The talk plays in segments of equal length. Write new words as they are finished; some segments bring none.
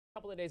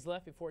Couple of days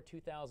left before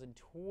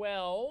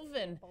 2012,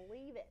 and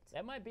believe it.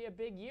 That might be a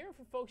big year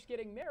for folks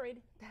getting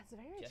married. That's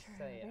very Just true.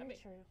 saying. Very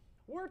true.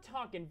 We're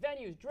talking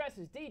venues,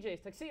 dresses,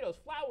 DJs, tuxedos,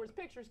 flowers,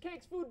 pictures,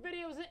 cakes, food,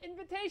 videos,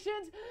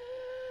 invitations.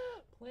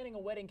 Planning a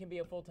wedding can be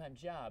a full-time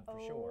job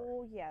for sure.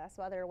 Oh yeah, that's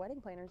why there are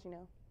wedding planners, you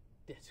know.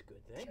 That's a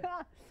good thing.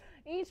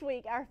 Each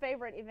week, our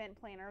favorite event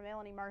planner,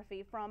 Melanie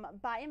Murphy from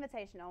By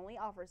Invitation Only,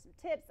 offers some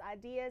tips,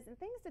 ideas, and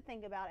things to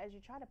think about as you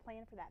try to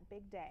plan for that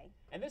big day.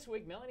 And this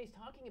week, Melanie's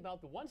talking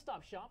about the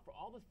one-stop shop for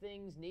all the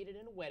things needed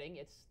in a wedding.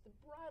 It's the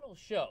bridal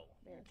show.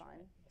 Very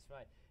fun. That's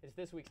right. It's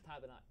this week's Tie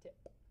the Knot tip.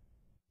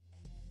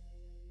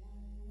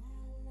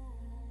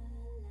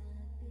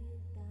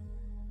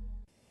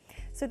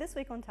 So this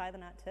week on Tie the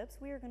Knot Tips,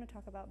 we are going to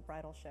talk about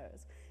bridal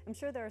shows. I'm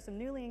sure there are some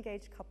newly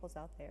engaged couples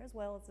out there, as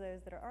well as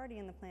those that are already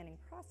in the planning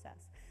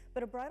process.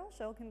 But a bridal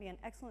show can be an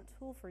excellent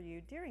tool for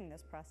you during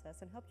this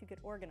process and help you get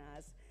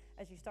organized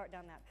as you start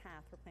down that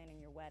path for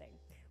planning your wedding.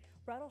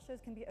 Bridal shows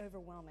can be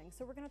overwhelming,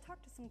 so we're going to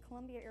talk to some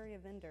Columbia area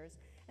vendors,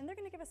 and they're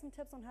going to give us some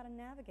tips on how to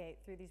navigate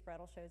through these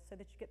bridal shows so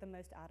that you get the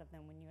most out of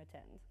them when you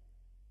attend.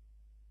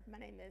 My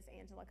name is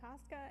Angela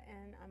Koska,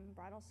 and I'm a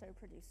bridal show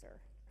producer.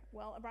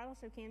 Well, a bridal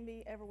show can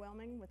be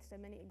overwhelming with so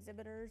many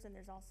exhibitors, and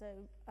there's also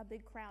a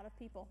big crowd of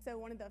people. So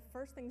one of the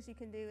first things you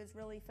can do is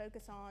really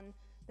focus on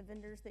the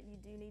vendors that you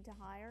do need to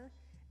hire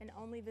and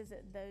only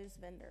visit those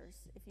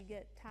vendors. If you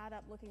get tied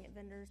up looking at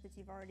vendors that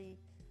you've already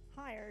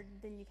hired,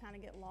 then you kind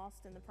of get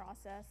lost in the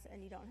process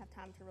and you don't have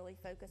time to really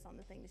focus on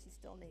the things you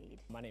still need.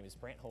 My name is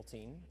Brant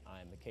Holteen.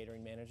 I'm the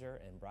catering manager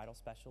and bridal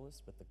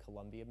specialist with the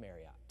Columbia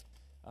Marriott.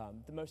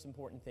 The most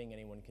important thing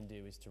anyone can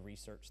do is to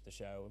research the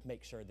show,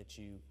 make sure that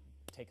you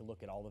take a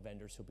look at all the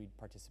vendors who'll be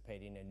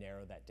participating and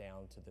narrow that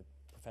down to the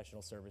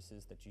professional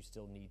services that you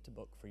still need to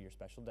book for your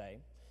special day,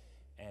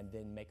 and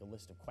then make a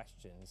list of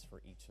questions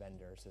for each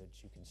vendor so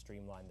that you can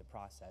streamline the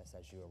process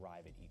as you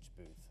arrive at each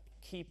booth.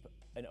 Keep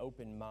an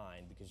open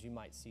mind because you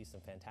might see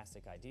some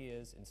fantastic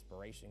ideas.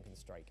 Inspiration can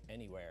strike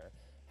anywhere.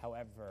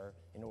 However,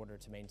 in order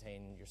to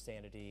maintain your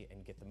sanity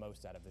and get the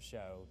most out of the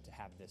show, to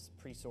have this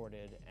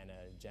pre-sorted and an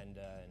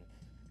agenda and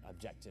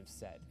objective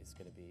set is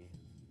going to be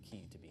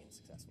key to being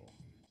successful.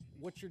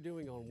 What you're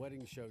doing on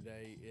wedding show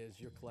day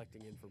is you're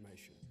collecting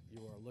information.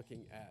 You are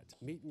looking at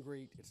meet and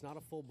greet. It's not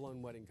a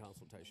full-blown wedding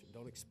consultation.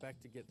 Don't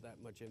expect to get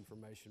that much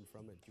information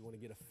from it. You want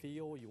to get a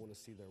feel, you want to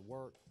see their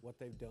work, what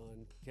they've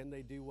done, can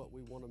they do what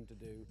we want them to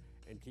do,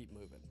 and keep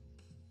moving.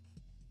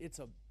 It's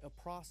a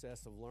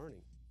process of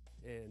learning,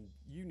 and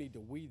you need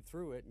to weed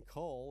through it and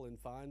cull and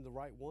find the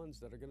right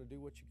ones that are going to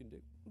do what you can do.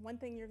 One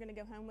thing you're going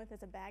to go home with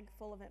is a bag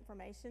full of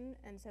information,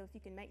 and so if you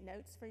can make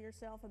notes for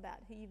yourself about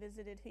who you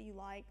visited, who you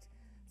liked,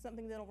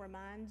 something that'll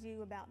remind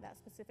you about that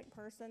specific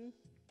person.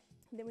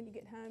 And then when you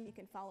get home, you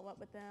can follow up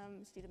with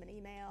them, shoot them an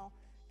email,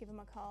 give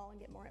them a call, and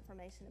get more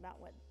information about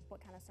what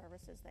kind of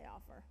services they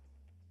offer.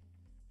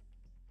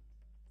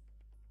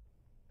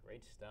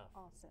 Great stuff.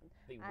 Awesome.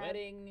 The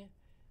wedding.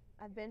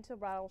 I've been to a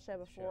bridal show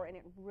before, Sure. and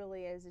it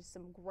really is just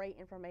some great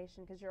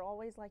information because you're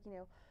always like, you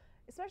know,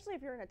 especially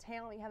if you're in a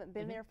town and you haven't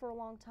been there for a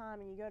long time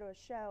and you go to a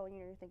show and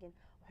you're thinking,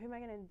 well, who am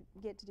I going to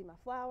get to do my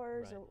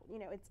flowers? Right. Or, you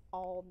know, it's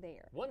all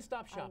there.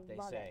 One-stop shop, they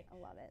say. I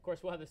love it. Of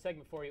course, we'll have the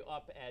segment for you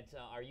up at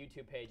our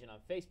YouTube page and on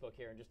Facebook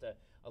here in just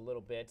a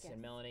little bit. Yes.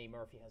 And Melanie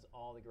Murphy has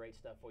all the great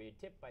stuff for you,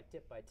 tip by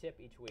tip by tip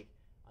each week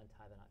on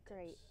Tie the Knot Tips.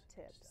 Great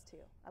tips, too.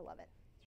 I love it.